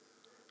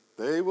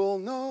 They will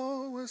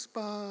know us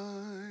by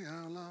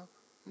our love.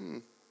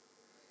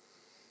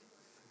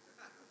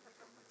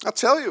 I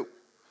tell you.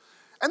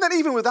 And then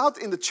even without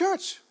in the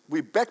church,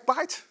 we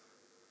backbite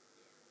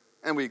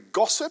and we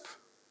gossip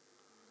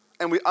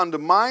and we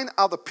undermine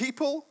other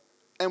people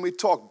and we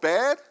talk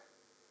bad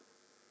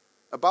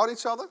about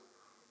each other,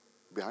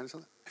 behind each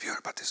other. Have you heard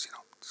about this? You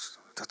know,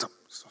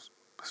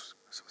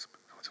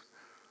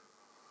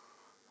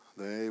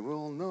 they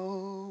will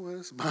know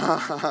us by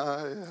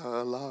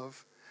our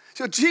love.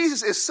 So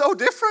Jesus is so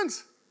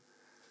different.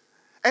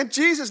 And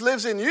Jesus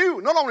lives in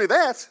you. Not only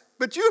that,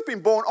 but you've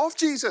been born of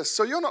Jesus.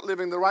 So you're not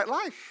living the right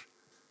life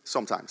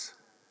sometimes.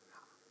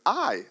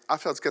 I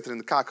felt Catherine in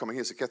the car coming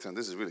here. I said, Catherine,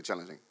 this is really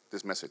challenging,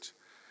 this message.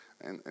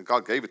 And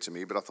God gave it to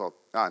me, but I thought,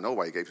 I know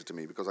why he gave it to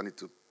me, because I need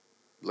to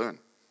learn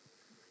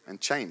and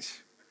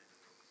change.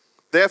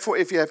 Therefore,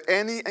 if you have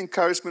any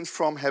encouragement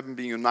from having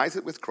been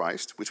united with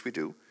Christ, which we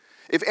do,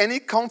 if any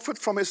comfort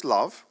from his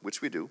love,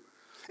 which we do,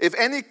 if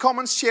any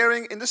common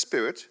sharing in the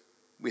Spirit,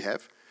 we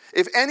have,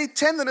 if any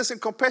tenderness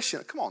and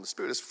compassion, come on, the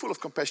Spirit is full of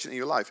compassion in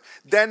your life,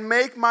 then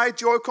make my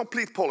joy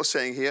complete, Paul is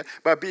saying here,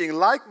 by being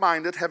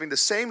like-minded, having the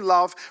same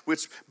love,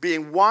 which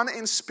being one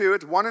in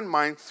spirit, one in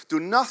mind, do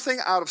nothing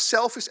out of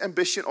selfish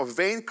ambition or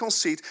vain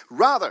conceit,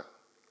 rather,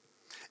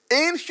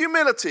 in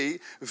humility,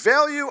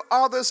 value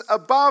others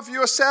above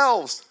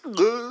yourselves.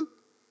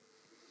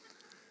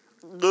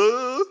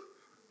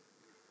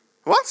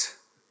 What?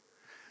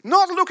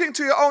 Not looking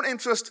to your own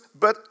interest,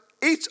 but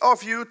each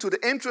of you to the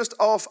interest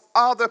of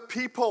other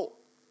people.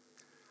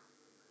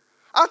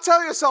 I'll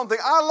tell you something.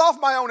 I love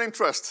my own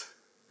interest.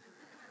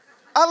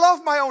 I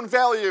love my own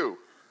value.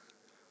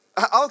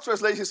 Other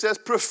translation says,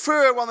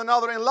 prefer one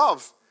another in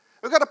love.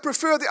 We've got to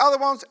prefer the other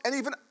ones and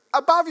even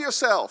above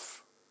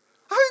yourself.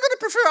 How are you going to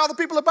prefer other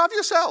people above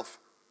yourself?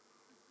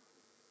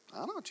 I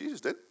don't know.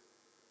 Jesus did.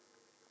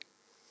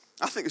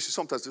 I think it's just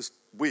sometimes just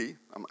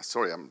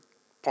I'm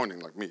pointing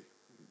like me.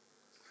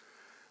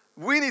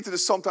 We need to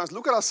just sometimes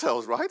look at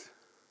ourselves, right?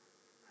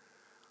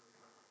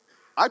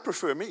 I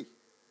prefer me.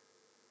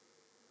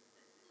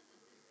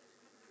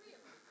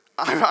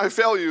 I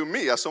value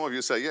me, as some of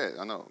you say, yeah,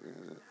 I know.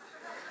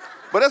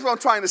 But that's what I'm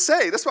trying to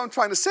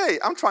say.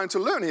 I'm trying to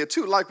learn here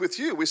too. Like with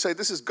you, we say,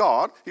 this is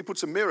God. He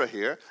puts a mirror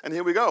here, and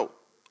here we go.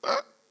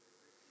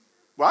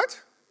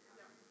 Right?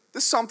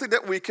 This is something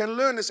that we can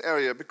learn this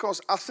area,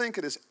 because I think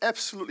it is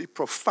absolutely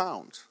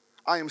profound.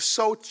 I am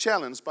so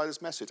challenged by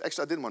this message.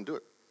 Actually, I didn't want to do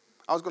it.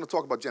 I was going to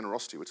talk about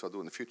generosity, which I'll do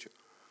in the future,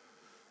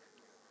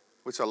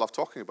 which I love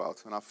talking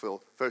about, and I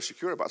feel very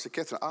secure about. I said,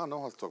 Catherine, I don't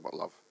know how to talk about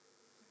love.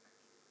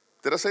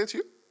 Did I say it to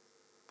you?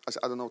 I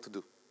said, I don't know what to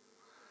do.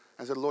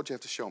 I said, Lord, you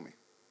have to show me.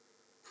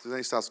 So then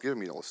he starts giving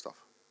me all this stuff.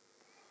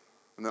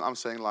 And then I'm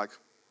saying like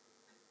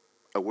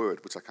a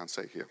word, which I can't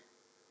say here.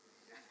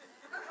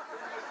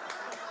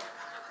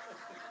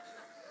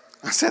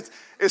 I said,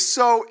 it's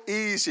so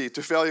easy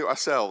to value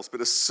ourselves,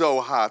 but it's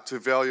so hard to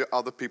value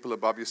other people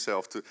above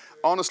yourself.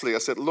 Honestly, I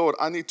said, Lord,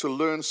 I need to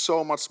learn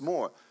so much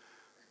more.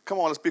 Come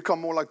on, let's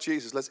become more like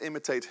Jesus. Let's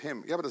imitate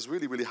him. Yeah, but it's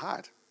really, really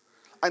hard.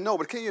 I know,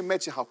 but can you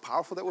imagine how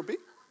powerful that would be?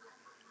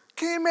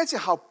 Can you imagine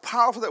how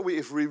powerful that would be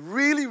if we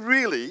really,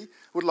 really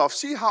would love?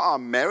 See how our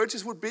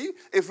marriages would be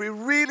if we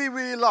really,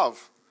 really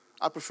love.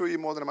 I prefer you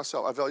more than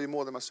myself. I value you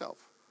more than myself.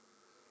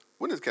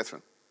 Wouldn't it,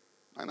 Catherine?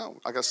 I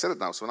know. I got said it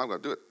now, so now I'm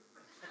going to do it.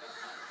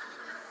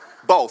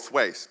 Both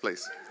ways,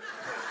 please.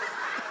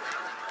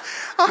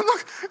 I'm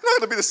not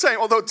going to be the same,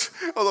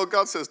 although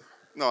God says,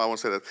 no, I won't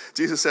say that.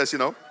 Jesus says,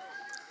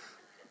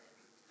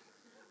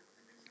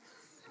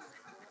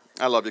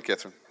 I love you,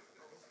 Catherine.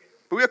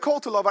 But we are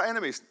called to love our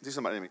enemies. This is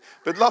not my enemy.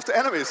 But love the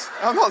enemies.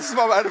 I'm not, this is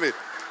not my enemy.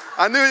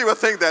 I knew you would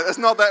think that. It's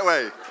not that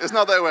way. It's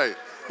not that way.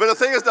 But the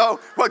thing is, though,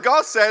 what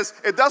God says,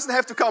 it doesn't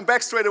have to come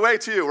back straight away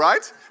to you,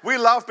 right? We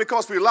love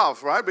because we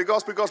love, right?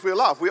 Because we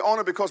love. We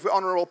honor because we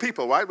honor all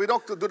people, right? We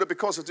don't do that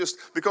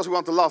because we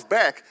want to love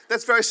back.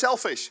 That's very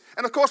selfish.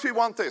 And of course we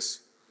want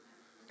this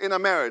in our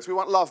marriage. We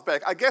want love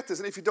back. I get this.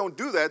 And if you don't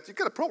do that, you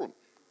get a problem,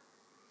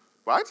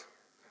 right?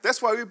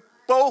 That's why we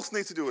both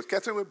need to do it.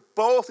 Catherine, we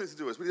both need to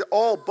do it. We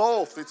all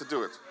both need to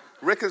do it.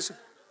 Rickers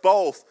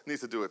both need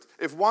to do it.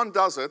 If one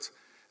does it,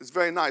 it's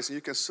very nice. And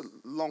you can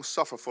long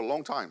suffer for a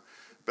long time.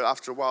 But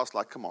after a while, it's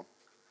like, come on.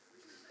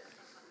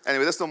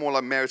 Anyway, that's no more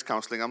like marriage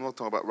counseling. I'm not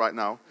talking about right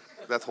now,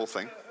 that whole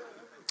thing.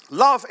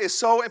 Love is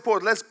so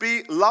important. Let's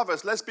be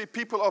lovers. Let's be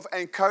people of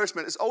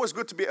encouragement. It's always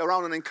good to be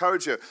around an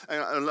encourager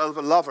and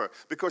a lover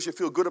because you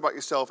feel good about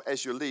yourself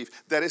as you leave.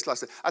 That is like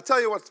that. I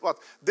tell you what,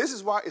 this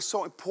is why it's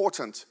so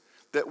important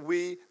that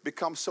we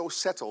become so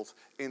settled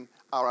in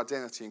our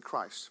identity in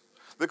Christ.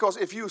 Because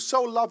if you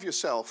so love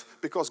yourself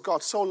because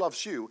God so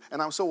loves you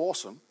and I'm so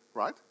awesome,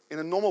 right? In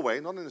a normal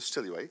way, not in a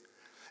silly way.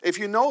 If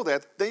you know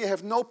that, then you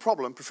have no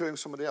problem preferring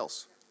somebody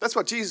else. That's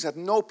why Jesus had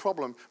no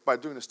problem by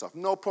doing this stuff.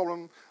 No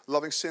problem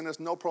loving sinners,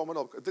 no problem at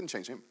all. It didn't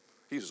change him.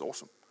 He's just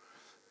awesome.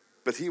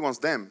 But he wants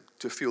them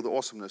to feel the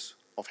awesomeness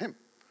of him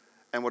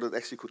and what it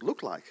actually could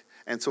look like.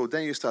 And so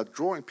then you start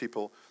drawing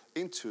people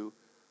into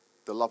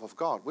the love of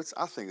God, which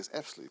I think is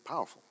absolutely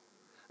powerful.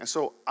 And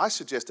so I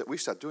suggest that we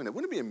start doing it.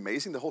 Wouldn't it be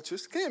amazing, the whole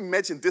church? Can you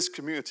imagine this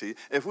community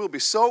if we'll be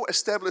so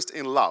established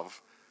in love?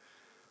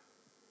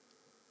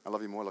 I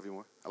love you more, I love you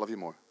more, I love you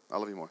more, I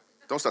love you more.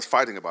 Don't start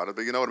fighting about it,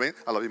 but you know what I mean?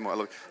 I love you more, I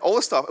love you. All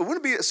this stuff. It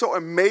wouldn't be so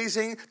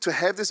amazing to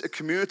have a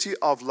community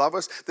of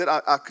lovers, that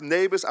our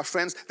neighbors, our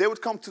friends, they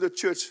would come to the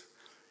church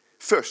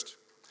first.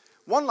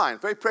 One line,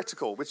 very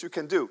practical, which you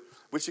can do,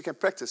 which you can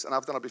practice, and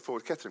I've done it before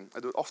with Catherine.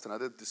 I do it often. I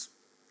did this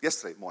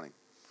yesterday morning.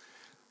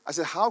 I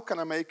said, how can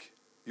I make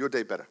your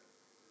day better?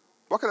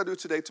 What can I do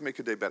today to make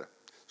your day better?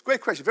 It's a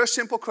great question, very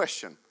simple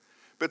question.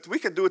 But we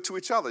can do it to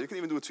each other. You can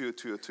even do it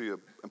to your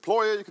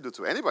employer. You can do it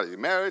to anybody, your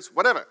marriage,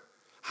 whatever.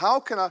 How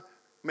can I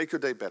make your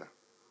day better?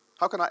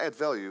 How can I add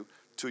value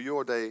to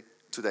your day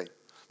today?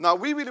 Now,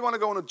 we really want to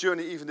go on a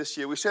journey even this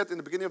year. We said in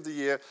the beginning of the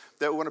year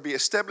that we want to be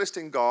established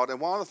in God. And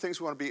one of the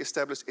things we want to be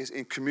established is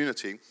in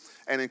community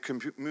and in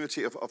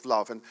community of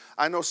love. And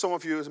I know some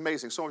of you, it's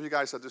amazing. Some of you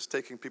guys are just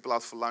taking people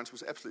out for lunch. It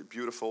was absolutely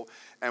beautiful.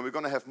 And we're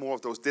going to have more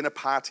of those dinner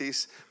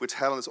parties, which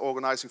Helen is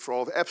organizing for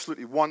all.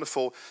 Absolutely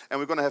wonderful. And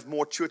we're going to have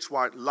more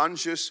church-wide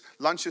lunches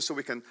so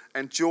we can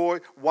enjoy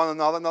one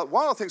another. Now,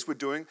 one of the things we're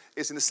doing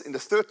is in the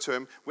third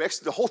term,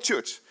 the whole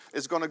church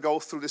is going to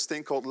go through this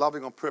thing called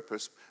Loving on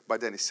Purpose by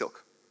Danny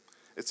Silk.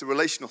 It's a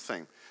relational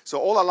thing. So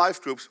all our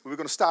life groups, we're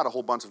going to start a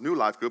whole bunch of new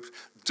life groups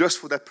just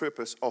for that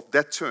purpose of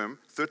that term,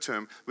 third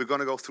term. We're going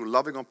to go through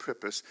Loving on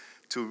Purpose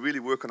to really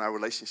work on our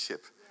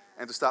relationship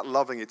and to start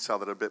loving each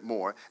other a bit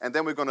more. And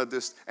then we're going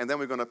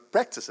to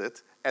practice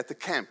it at the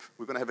camp.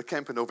 We're going to have a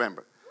camp in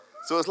November.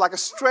 So it's like a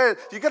straight.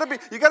 You got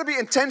to be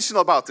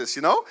intentional about this,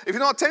 you know? If you're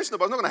not intentional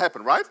about it, it's not going to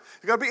happen, right?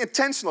 You got to be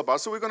intentional about it.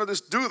 So we're going to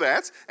just do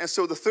that. And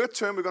so the third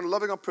term, we're going to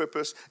Loving on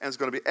Purpose, and it's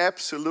going to be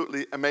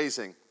absolutely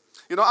amazing.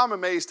 You know, I'm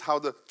amazed how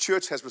the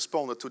church has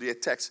responded to the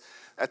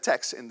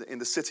attacks in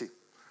the city.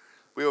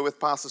 We were with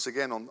pastors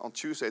again on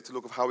Tuesday to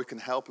look at how we can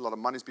help. A lot of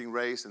money is being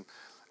raised and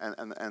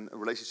a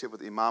relationship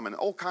with the imam and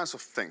all kinds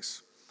of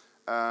things.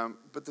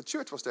 But the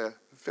church was there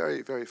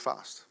very, very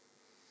fast.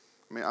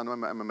 I mean, I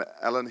remember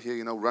Ellen here,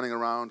 you know, running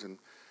around and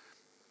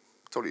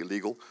totally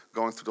illegal,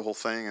 going through the whole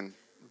thing and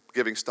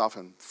giving stuff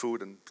and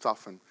food and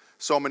stuff. And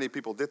so many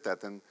people did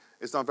that. And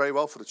it's done very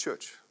well for the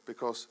church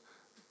because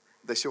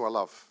they show our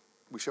love.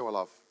 We show our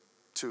love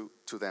to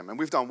them. And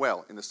we've done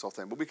well in this whole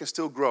thing. But we can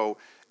still grow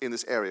in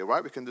this area,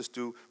 right? We can just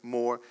do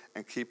more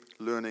and keep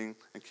learning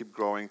and keep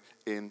growing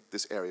in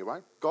this area,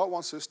 right? God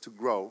wants us to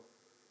grow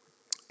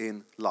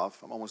in love.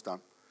 I'm almost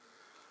done.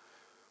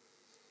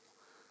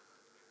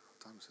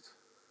 What time is it?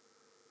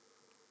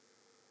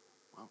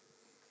 Wow.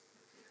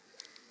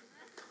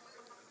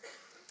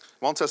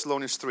 1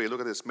 Thessalonians 3,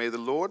 look at this. May the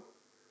Lord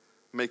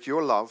make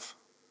your love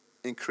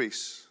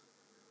increase.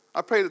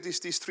 I pray that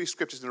these three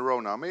scriptures in a row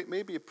now,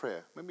 maybe a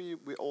prayer. Maybe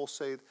we all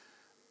say it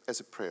as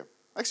a prayer.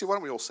 Actually, why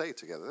don't we all say it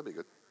together? That'd be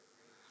good.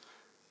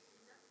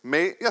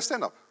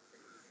 Stand up.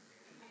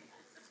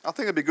 I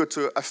think it'd be good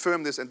to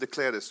affirm this and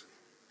declare this.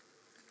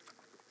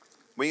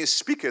 When you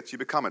speak it, you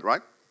become it,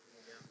 right?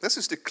 Let's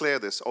just declare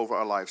this over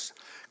our lives.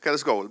 Okay,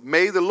 let's go.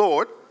 May the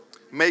Lord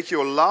make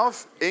your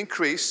love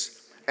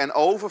increase and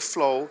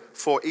overflow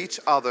for each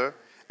other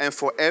and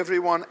for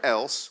everyone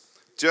else,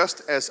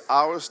 just as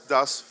ours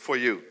does for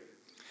you.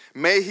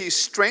 May He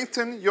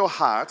strengthen your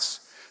hearts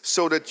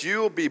so that you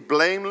will be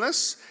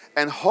blameless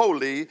and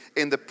holy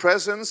in the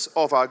presence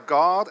of our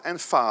God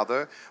and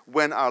Father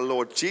when our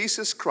Lord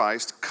Jesus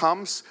Christ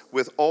comes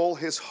with all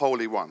His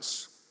holy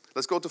ones.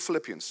 Let's go to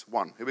Philippians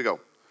 1. Here we go.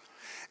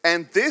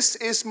 And this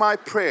is my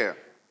prayer,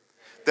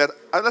 that,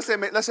 let's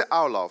say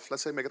our love.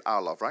 Let's say make it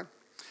our love, right?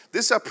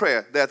 This is our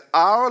prayer, that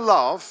our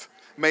love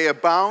may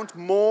abound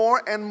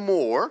more and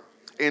more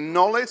in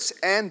knowledge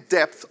and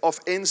depth of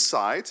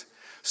insight,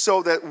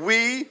 so that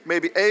we may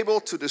be able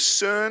to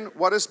discern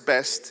what is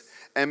best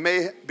and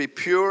may be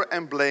pure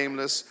and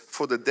blameless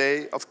for the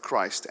day of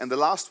Christ. And the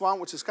last one,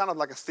 which is kind of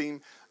like a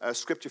theme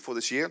scripture for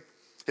this year.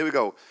 Here we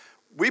go.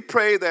 We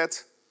pray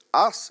that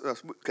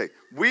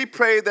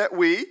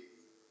we.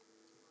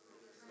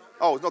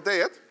 Oh, it's not there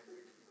yet?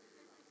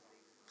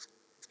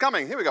 It's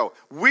coming. Here we go.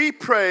 We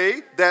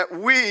pray that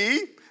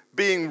we,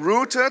 being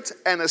rooted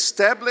and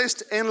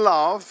established in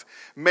love,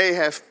 may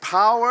have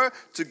power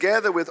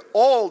together with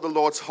all the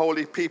Lord's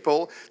holy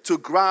people to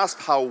grasp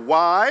how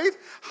wide,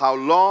 how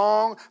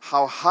long,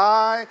 how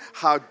high,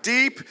 how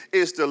deep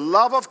is the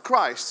love of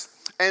Christ,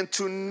 and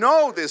to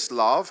know this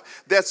love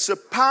that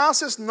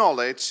surpasses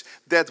knowledge,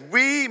 that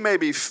we may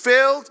be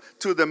filled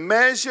to the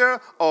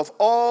measure of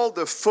all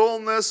the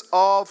fullness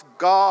of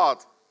God.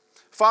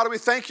 Father, we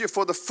thank you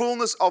for the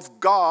fullness of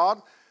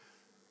God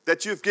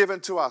that you've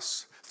given to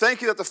us.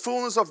 Thank you that the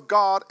fullness of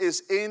God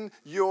is in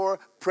your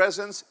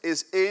presence,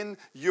 is in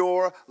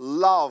your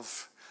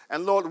love.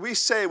 And Lord, we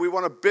say we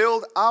want to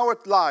build our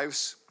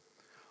lives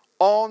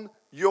on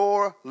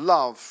your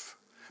love.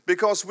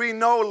 Because we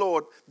know,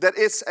 Lord, that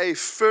it's a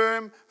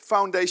firm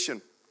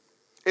foundation.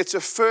 It's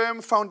a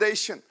firm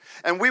foundation.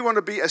 And we want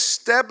to be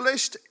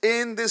established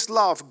in this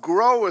love.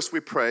 Grow us, we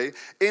pray,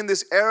 in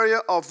this area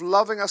of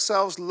loving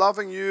ourselves,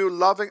 loving you,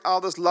 loving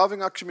others,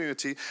 loving our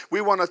community.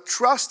 We want to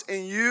trust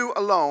in you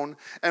alone,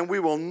 and we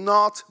will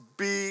not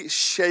be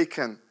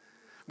shaken.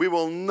 We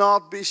will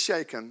not be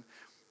shaken.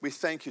 We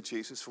thank you,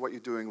 Jesus, for what you're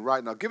doing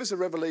right now. Give us a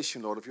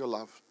revelation, Lord, of your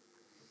love.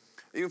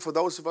 Even for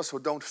those of us who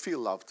don't feel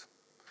loved,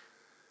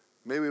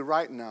 may we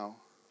right now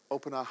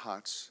open our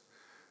hearts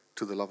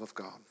to the love of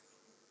God.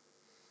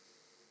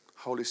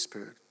 Holy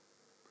Spirit,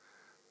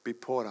 be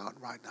poured out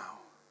right now.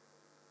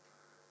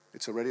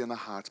 It's already in our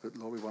hearts, but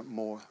Lord, we want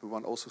more. We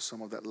want also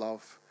some of that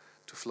love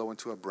to flow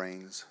into our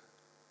brains,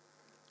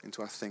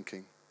 into our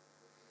thinking,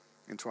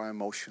 into our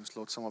emotions.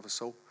 Lord, some of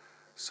us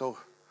so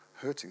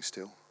hurting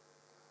still,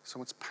 so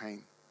much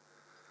pain.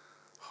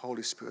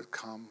 Holy Spirit,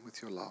 come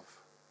with your love.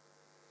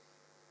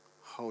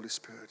 Holy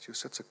Spirit, you're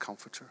such a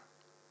comforter.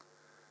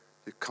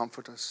 You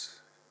comfort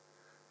us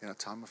in a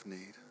time of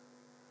need.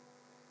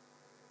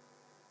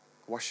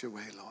 Wash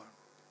away, Lord,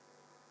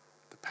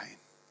 the pain.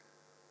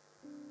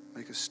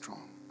 Make us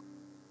strong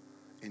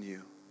in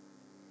you.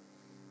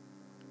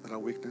 Let our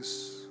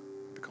weakness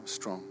become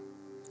strong.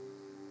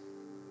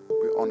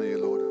 We honor you,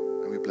 Lord,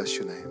 and we bless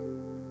your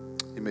name.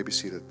 You may be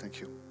seated. Thank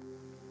you.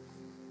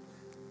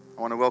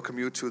 I want to welcome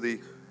you to the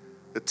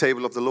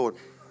table of the Lord.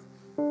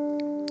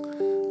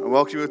 I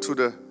welcome you to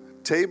the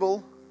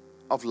table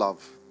of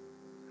love.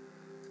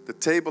 The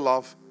table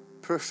of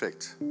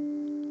perfect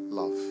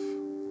love.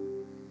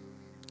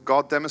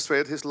 God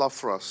demonstrated his love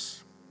for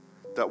us,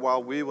 that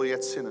while we were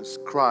yet sinners,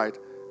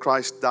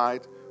 Christ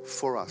died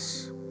for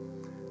us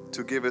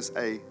to give us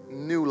a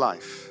new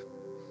life.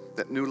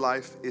 That new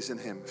life is in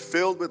him,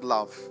 filled with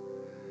love,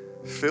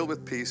 filled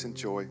with peace and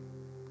joy,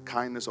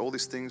 kindness, all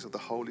these things of the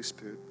Holy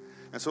Spirit.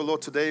 And so,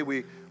 Lord, today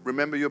we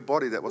remember your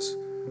body that was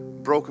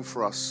broken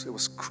for us. It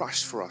was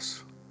crushed for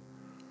us.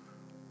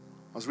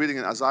 I was reading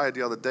in Isaiah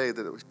the other day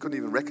that we couldn't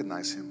even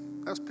recognize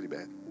him. That was pretty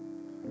bad.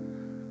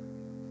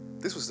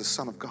 This was the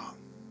Son of God,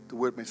 the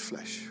Word made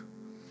flesh.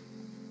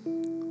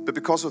 But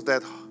because of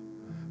that,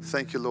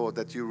 thank you, Lord,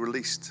 that you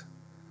released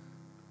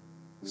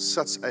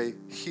such a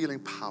healing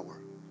power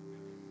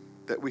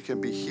that we can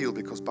be healed,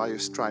 because by your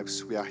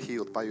stripes we are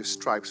healed. By your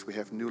stripes we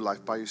have new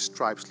life. By your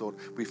stripes, Lord,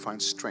 we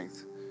find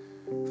strength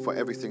for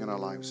everything in our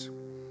lives.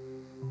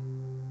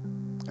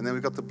 And then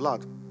we got the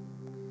blood.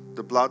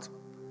 The blood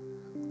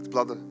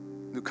of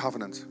new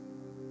covenant.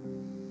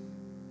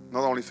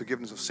 Not only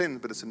forgiveness of sin,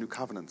 but it's a new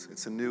covenant.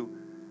 It's a new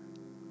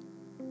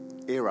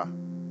era.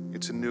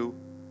 It's a new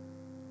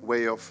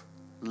way of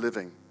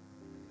living.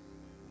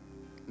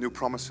 New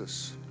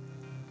promises.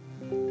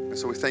 And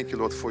so we thank you,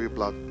 Lord, for your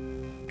blood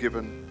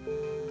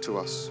given to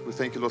us. We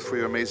thank you, Lord, for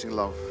your amazing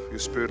love, your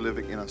Spirit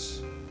living in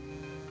us.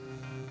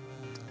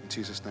 In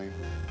Jesus' name.